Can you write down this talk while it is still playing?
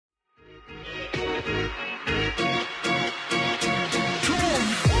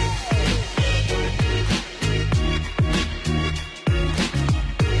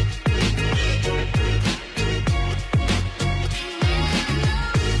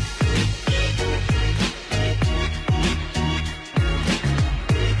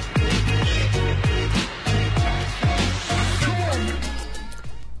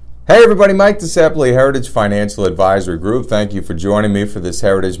Hey everybody, Mike DeSappoli, Heritage Financial Advisory Group. Thank you for joining me for this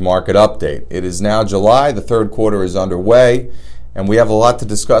Heritage Market Update. It is now July, the third quarter is underway, and we have a lot to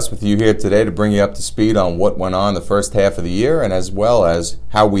discuss with you here today to bring you up to speed on what went on the first half of the year and as well as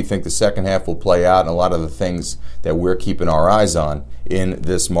how we think the second half will play out and a lot of the things that we're keeping our eyes on in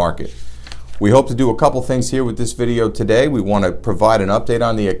this market. We hope to do a couple things here with this video today. We want to provide an update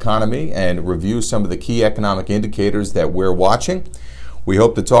on the economy and review some of the key economic indicators that we're watching. We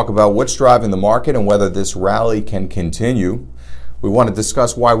hope to talk about what's driving the market and whether this rally can continue. We want to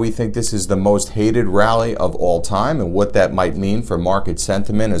discuss why we think this is the most hated rally of all time and what that might mean for market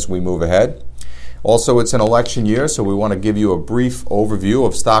sentiment as we move ahead. Also, it's an election year, so we want to give you a brief overview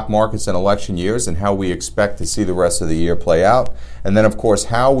of stock markets in election years and how we expect to see the rest of the year play out. And then, of course,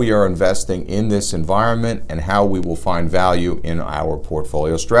 how we are investing in this environment and how we will find value in our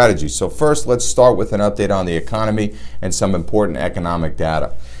portfolio strategy. So first, let's start with an update on the economy and some important economic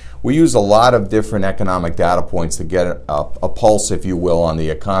data. We use a lot of different economic data points to get a pulse, if you will, on the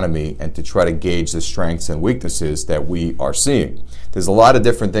economy and to try to gauge the strengths and weaknesses that we are seeing. There's a lot of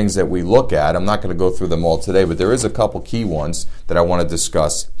different things that we look at. I'm not going to go through them all today, but there is a couple key ones that I want to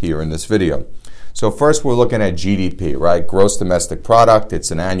discuss here in this video. So first, we're looking at GDP, right? Gross domestic product. It's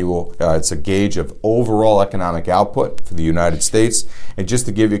it's a gauge of overall economic output for the United States. And just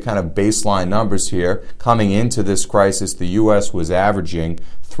to give you kind of baseline numbers here, coming into this crisis, the U.S. was averaging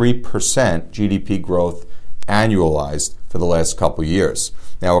 3% GDP growth annualized for the last couple years.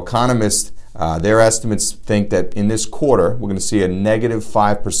 Now, economists, their estimates think that in this quarter, we're going to see a negative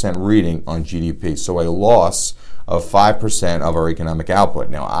 5% reading on GDP, so a loss of 5% of our economic output.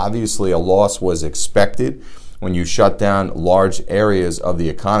 Now, obviously, a loss was expected. When you shut down large areas of the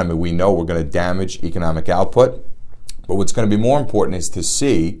economy, we know we're going to damage economic output. But what's going to be more important is to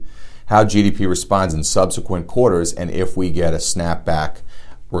see how GDP responds in subsequent quarters and if we get a snapback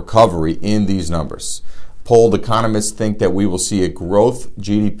recovery in these numbers. Polled economists think that we will see a growth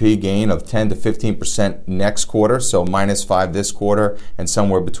GDP gain of 10 to 15% next quarter, so -5 this quarter, and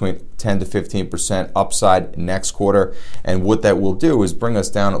somewhere between 10 to 15% upside next quarter. And what that will do is bring us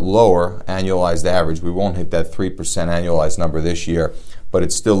down lower annualized average. We won't hit that 3% annualized number this year, but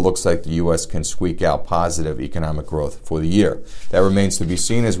it still looks like the U.S. can squeak out positive economic growth for the year. That remains to be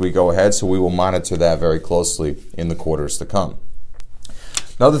seen as we go ahead, so we will monitor that very closely in the quarters to come.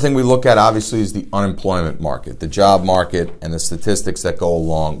 Another thing we look at, obviously, is the unemployment market, the job market, and the statistics that go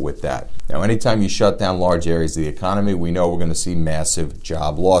along with that. Now, anytime you shut down large areas of the economy, we know we're going to see massive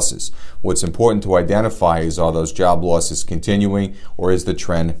job losses. What's important to identify is, are those job losses continuing, or is the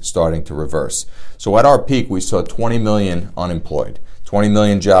trend starting to reverse? So at our peak, we saw 20 million unemployed, 20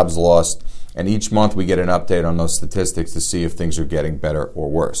 million jobs lost, and each month we get an update on those statistics to see if things are getting better or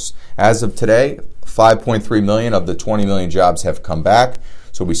worse. As of today, 5.3 million of the 20 million jobs have come back.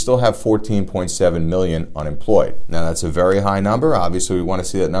 So we still have 14.7 million unemployed. Now, that's a very high number. Obviously, we want to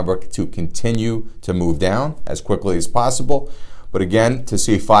see that number to continue to move down as quickly as possible. But again, to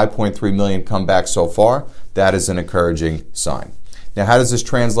see 5.3 million come back so far, that is an encouraging sign. Now, how does this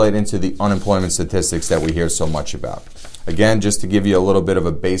translate into the unemployment statistics that we hear so much about? Again, just to give you a little bit of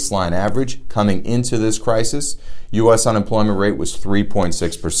a baseline average, coming into this crisis, U.S. unemployment rate was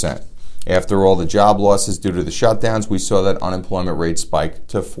 3.6%. After all the job losses due to the shutdowns, we saw that unemployment rate spike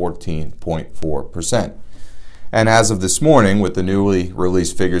to 14.4%. And as of this morning, with the newly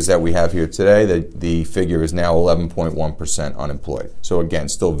released figures that we have here today, the figure is now 11.1% unemployed. So again,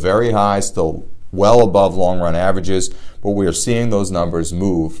 still very high, still well above long-run averages, but we are seeing those numbers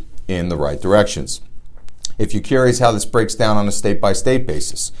move in the right directions. If you're curious how this breaks down on a state-by-state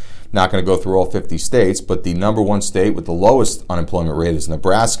basis, not going to go through all 50 states, but the number one state with the lowest unemployment rate is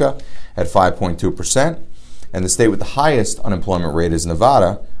Nebraska at 5.2%, and the state with the highest unemployment rate is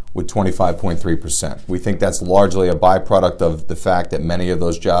Nevada with 25.3%. We think that's largely a byproduct of the fact that many of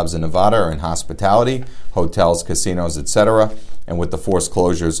those jobs in Nevada are in hospitality, hotels, casinos, etc., and with the forced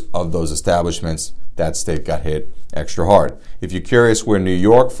closures of those establishments, that state got hit extra hard. If you're curious where New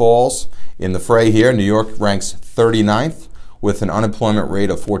York falls in the fray here, New York ranks 39th. With an unemployment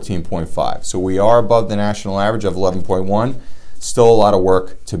rate of 14.5. So we are above the national average of 11.1. Still a lot of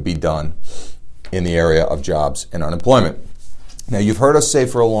work to be done in the area of jobs and unemployment. Now, you've heard us say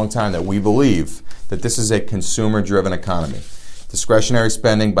for a long time that we believe that this is a consumer-driven economy. Discretionary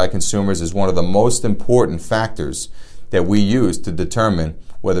spending by consumers is one of the most important factors that we use to determine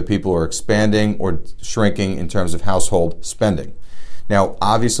whether people are expanding or shrinking in terms of household spending. Now,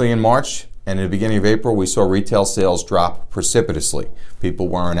 obviously in March, and in the beginning of April, we saw retail sales drop precipitously. People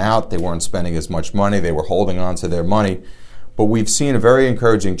weren't out, they weren't spending as much money, they were holding on to their money. But we've seen a very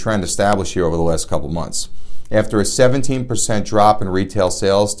encouraging trend established here over the last couple months. After a 17% drop in retail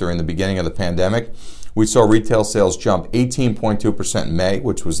sales during the beginning of the pandemic, we saw retail sales jump 18.2% in May,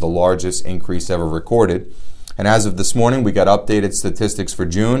 which was the largest increase ever recorded. And as of this morning, we got updated statistics for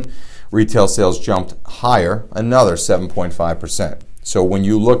June. Retail sales jumped higher, another 7.5%. So when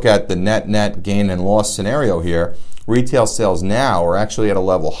you look at the net gain and loss scenario here, retail sales now are actually at a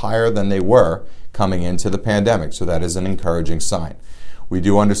level higher than they were coming into the pandemic. So that is an encouraging sign. We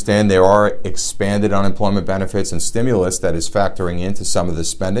do understand there are expanded unemployment benefits and stimulus that is factoring into some of the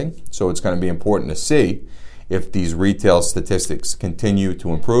spending. So it's going to be important to see if these retail statistics continue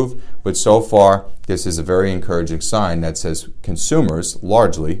to improve. But so far, this is a very encouraging sign that says consumers,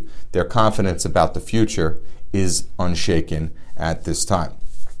 largely, their confidence about the future is unshaken at this time.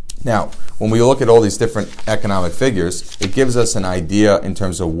 Now, when we look at all these different economic figures, it gives us an idea in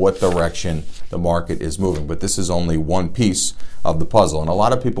terms of what direction the market is moving. But this is only one piece of the puzzle. And a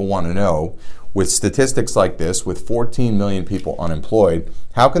lot of people want to know, with statistics like this, with 14 million people unemployed,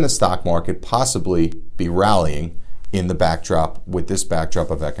 how can the stock market possibly be rallying in the backdrop, with this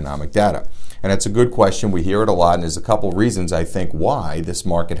backdrop of economic data? And it's a good question. We hear it a lot, and there's a couple reasons, I think, why this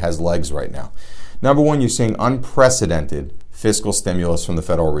market has legs right now. Number one, you're seeing unprecedented fiscal stimulus from the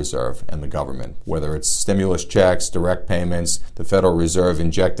Federal Reserve and the government, whether it's stimulus checks, direct payments, the Federal Reserve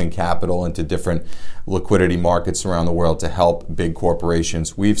injecting capital into different liquidity markets around the world to help big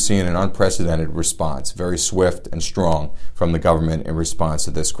corporations. We've seen an unprecedented response, very swift and strong, from the government in response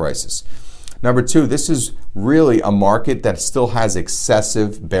to this crisis. Number two, this is really a market that still has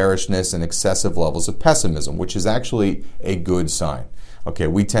excessive bearishness and excessive levels of pessimism, which is actually a good sign. Okay,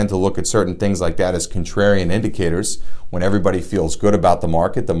 we tend to look at certain things like that as contrarian indicators. When everybody feels good about the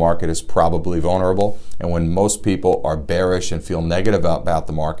market is probably vulnerable. And when most people are bearish and feel negative about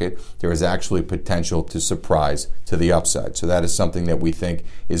the market, there is actually potential to surprise to the upside. So that is something that we think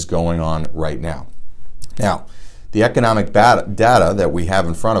is going on right now. Now, the economic data that we have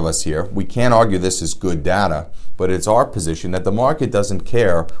in front of us here, we can't argue this is good data, but it's our position that the market doesn't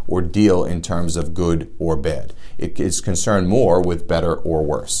care or deal in terms of good or bad. It is concerned more with better or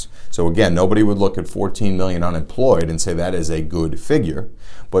worse. So again, nobody would look at 14 million unemployed and say that is a good figure,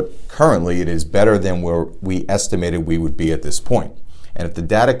 but currently it is better than where we estimated we would be at this point. And if the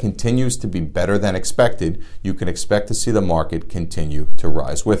data continues to be better than expected, you can expect to see the market continue to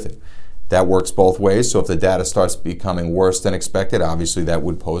rise with it. That works both ways, so if the data starts becoming worse than expected, obviously that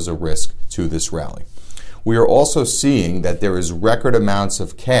would pose a risk to this rally. We are also seeing that there is record amounts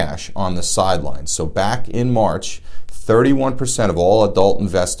of cash on the sidelines. So back in March, 31% of all adult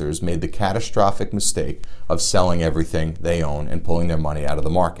investors made the catastrophic mistake of selling everything they own and pulling their money out of the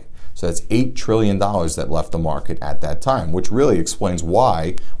market. So that's $8 trillion that left the market at that time, which really explains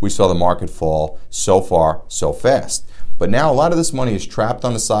why we saw the market fall so far so fast. But now a lot of this money is trapped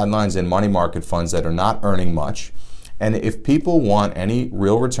on the sidelines in money market funds that are not earning much. And if people want any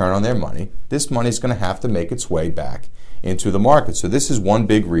real return on their money, this money is going to have to make its way back into the market. So this is one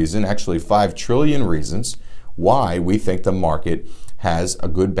big reason, actually 5 trillion reasons, why we think the market has a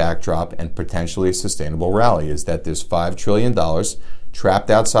good backdrop and potentially a sustainable rally, is that there's $5 trillion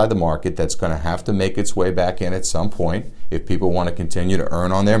trapped outside the market that's going to have to make its way back in at some point if people want to continue to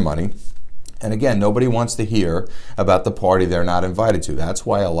earn on their money. And again, nobody wants to hear about the party they're not invited to. That's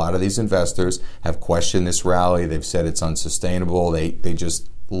why a lot of these investors have questioned this rally. They've said it's unsustainable. They just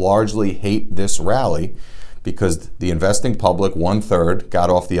largely hate this rally because the investing public, 1/3, got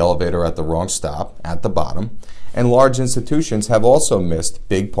off the elevator at the wrong stop at the bottom. And large institutions have also missed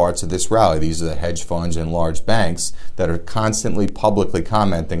big parts of this rally. These are the hedge funds and large banks that are constantly publicly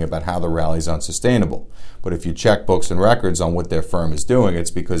commenting about how the rally is unsustainable. But if you check books and records on what their firm is doing,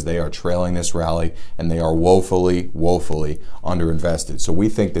 it's because they are trailing this rally and they are woefully underinvested. So we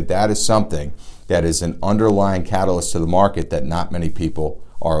think that that is something that is an underlying catalyst to the market that not many people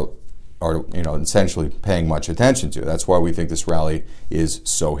are essentially paying much attention to. That's why we think this rally is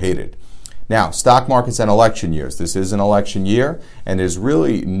so hated. Now, stock markets and election years. This is an election year, and there's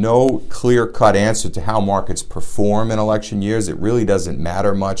really no clear-cut answer to how markets perform in election years. It really doesn't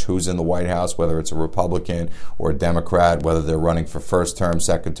matter much who's in the White House, whether it's a Republican or a Democrat, whether they're running for first term,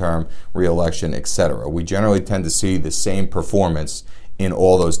 second term, re-election, etc. We generally tend to see the same performance in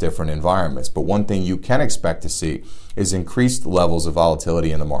all those different environments. But one thing you can expect to see is increased levels of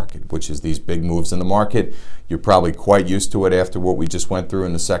volatility in the market, which is these big moves in the market. You're probably quite used to it after what we just went through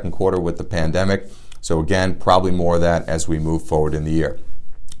in the second quarter with the pandemic. So again, probably more of that as we move forward in the year.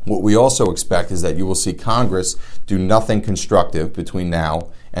 What we also expect is that you will see Congress do nothing constructive between now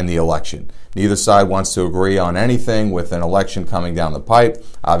and the election. Neither side wants to agree on anything with an election coming down the pipe.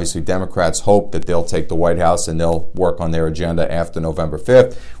 Obviously, Democrats hope that they'll take the White House and they'll work on their agenda after November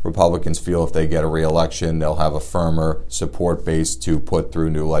 5th. Republicans feel if they get a re-election, they'll have a firmer support base to put through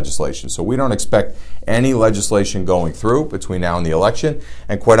new legislation. So we don't expect any legislation going through between now and the election.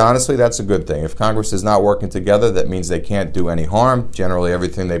 And quite honestly, that's a good thing. If Congress is not working together, that means they can't do any harm. Generally,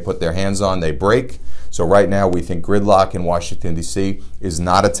 everything they put their hands on, they break. So right now, we think gridlock in Washington, D.C. is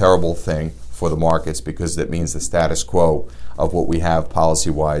not a terrible thing for the markets because that means the status quo of what we have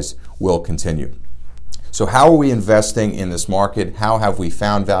policy-wise will continue. So how are we investing in this market? How have we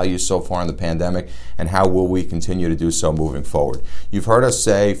found value so far in the pandemic? And how will we continue to do so moving forward? You've heard us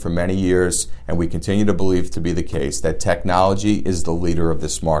say for many years, and we continue to believe to be the case, that technology is the leader of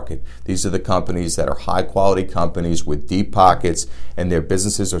this market. These are the companies that are high-quality companies with deep pockets, and their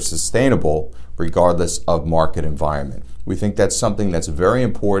businesses are sustainable regardless of market environment. We think that's something that's very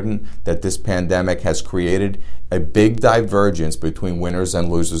important, that this pandemic has created a big divergence between winners and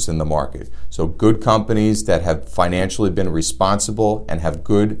losers in the market. So good companies that have financially been responsible and have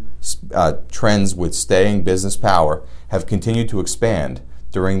good trends with staying business power have continued to expand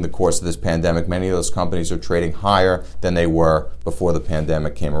during the course of this pandemic. Many of those companies are trading higher than they were before the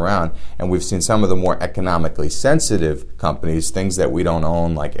pandemic came around. And we've seen some of the more economically sensitive companies, things that we don't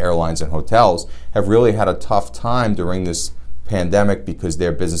own like airlines and hotels, have really had a tough time during this pandemic because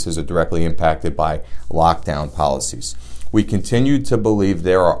their businesses are directly impacted by lockdown policies. We continue to believe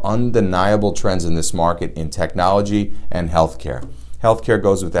there are undeniable trends in this market in technology and healthcare. Healthcare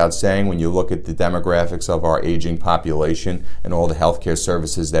goes without saying when you look at the demographics of our aging population and all the healthcare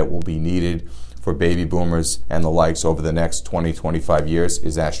services that will be needed for baby boomers and the likes over the next 20, 25 years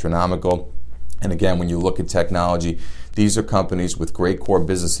is astronomical. And again, when you look at technology, these are companies with great core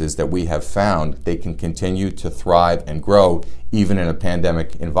businesses that we have found they can continue to thrive and grow even in a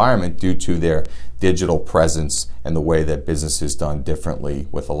pandemic environment due to their digital presence and the way that business is done differently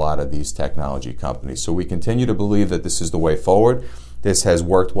with a lot of these technology companies. So we continue to believe that this is the way forward. This has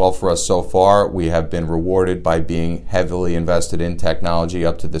worked well for us so far. We have been rewarded by being heavily invested in technology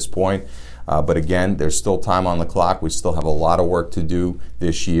up to this point. But again, there's still time on the clock. We still have a lot of work to do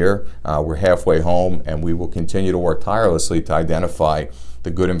this year. We're halfway home, and we will continue to work tirelessly to identify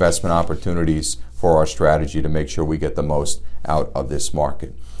the good investment opportunities for our strategy to make sure we get the most out of this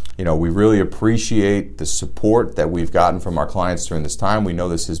market. You know, we really appreciate the support that we've gotten from our clients during this time. We know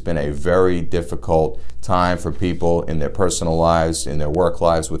this has been a very difficult time for people in their personal lives, in their work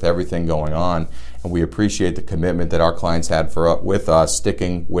lives, with everything going on. And we appreciate the commitment that our clients had with us,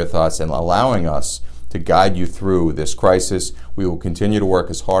 sticking with us and allowing us to guide you through this crisis. We will continue to work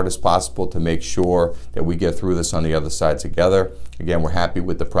as hard as possible to make sure that we get through this on the other side together. Again, we're happy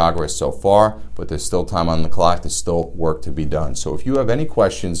with the progress so far, but there's still time on the clock. There's still work to be done. So if you have any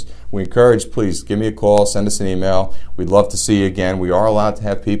questions, we encourage, please give me a call, send us an email. We'd love to see you again. We are allowed to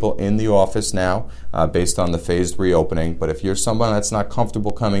have people in the office now based on the phased reopening. But if you're someone that's not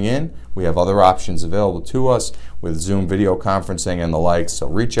comfortable coming in, we have other options available to us with Zoom video conferencing and the like. So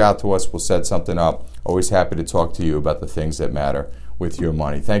reach out to us. We'll set something up. Always happy to talk to you about the things that matter with your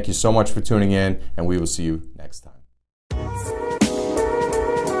money. Thank you so much for tuning in, and we will see you next time.